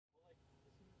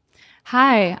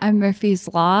Hi, I'm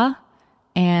mrfy'slaw,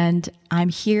 and I'm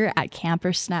here at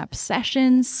CamperSnap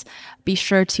Sessions. Be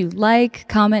sure to like,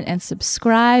 comment, and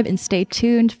subscribe, and stay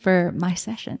tuned for my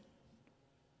session.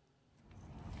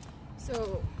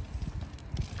 So,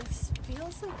 this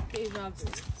feels like deja vu.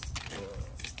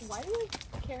 Why are you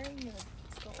carrying your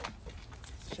skull?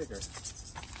 Shaker.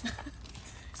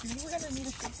 You think we're gonna need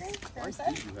a shaker? Why do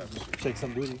you have a shaker? Shake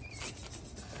some booty.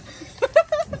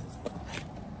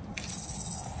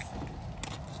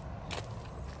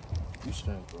 You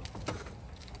stand, bro.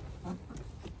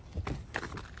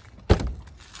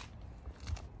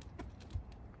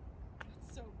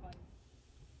 That's so funny.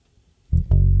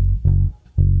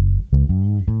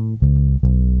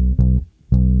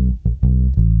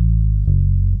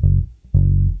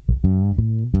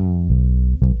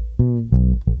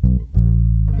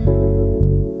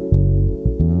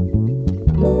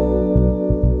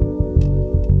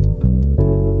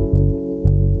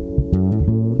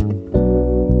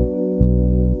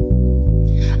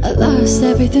 Lost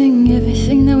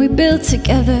everything that we built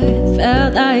together. It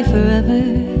felt like forever.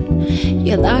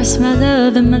 You lost my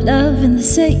love and my love, and they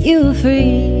set you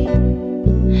free.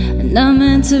 And I'm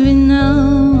meant to be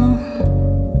known.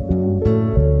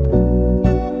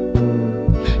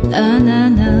 No, no,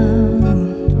 no.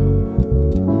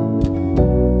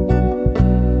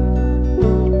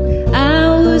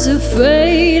 I was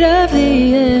afraid of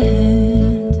the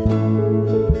end.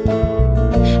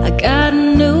 I got a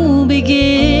new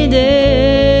beginning.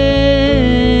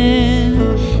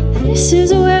 This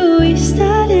is where we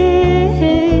started,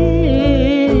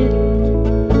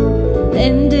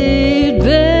 ended,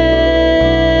 babe.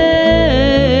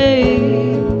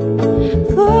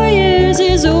 4 years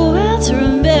is a while to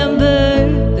remember,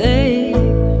 babe.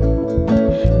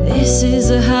 This is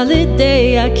a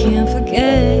holiday I can't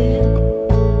forget.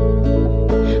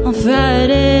 On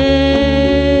Friday,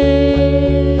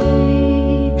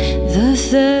 the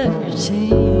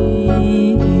 13th.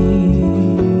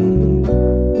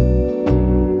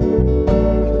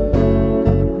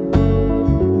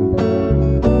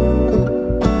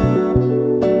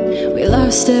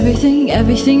 Lost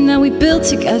everything that we built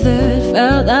together. It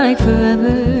felt like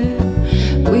forever.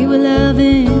 We were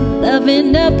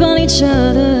loving up on each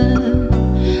other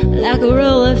like a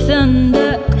roll of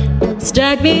thunder.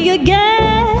 Strike me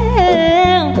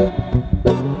again.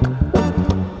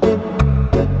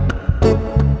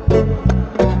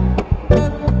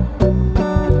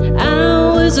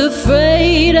 I was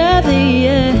afraid of the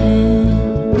end.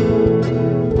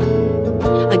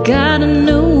 I got a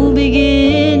new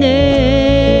beginning.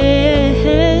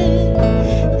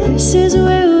 This is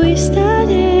where we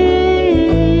started,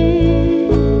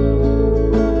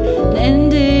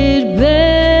 ended, babe.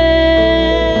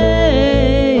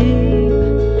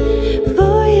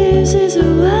 4 years is a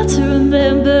while to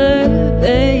remember,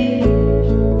 babe.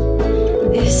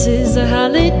 This is a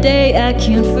holiday I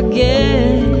can't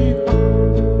forget.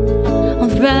 On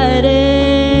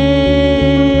Friday,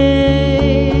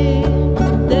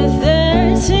 the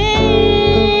 13th.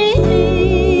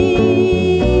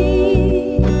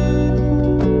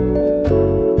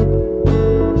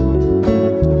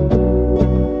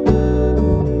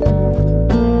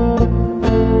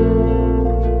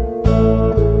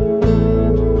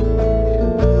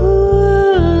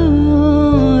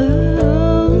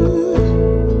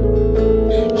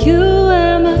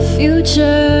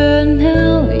 Future,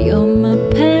 now you're my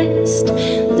past.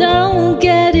 Don't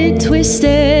get it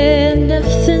twisted.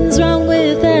 Nothing's wrong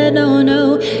with that. No,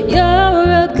 no, you're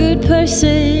a good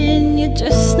person. You're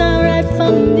just not right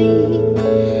for me.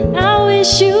 I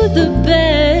wish you the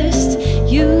best.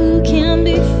 You can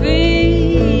be free.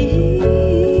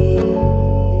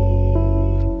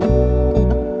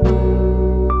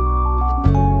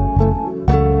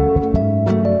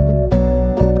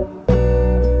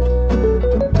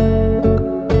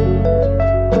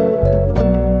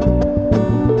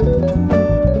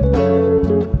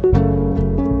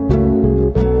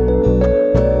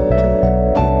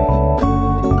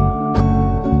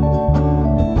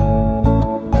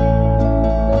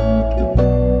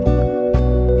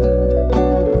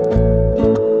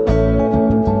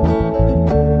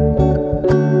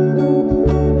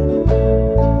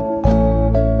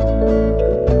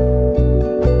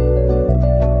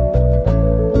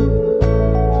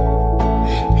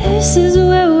 This is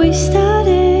where we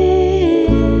started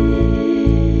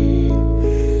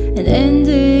and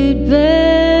ended, babe.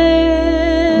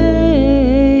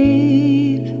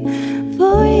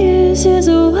 4 years is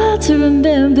a while to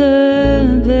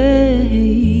remember,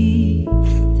 babe.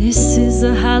 This is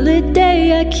a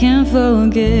holiday I can't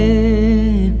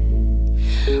forget.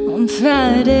 On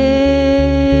Friday,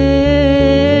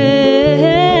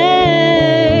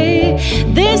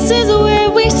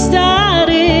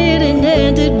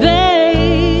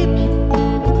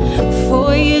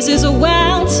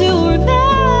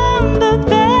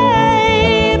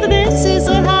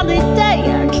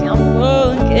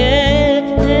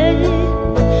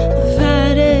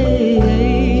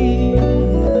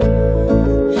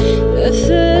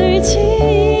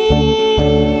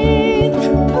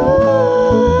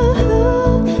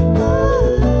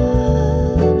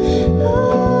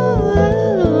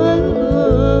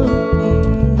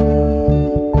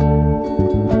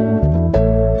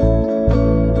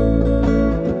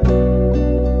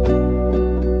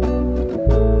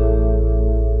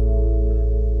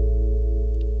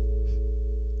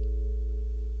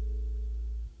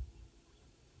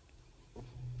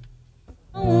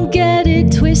 Don't get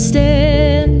it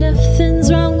twisted, nothing's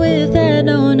wrong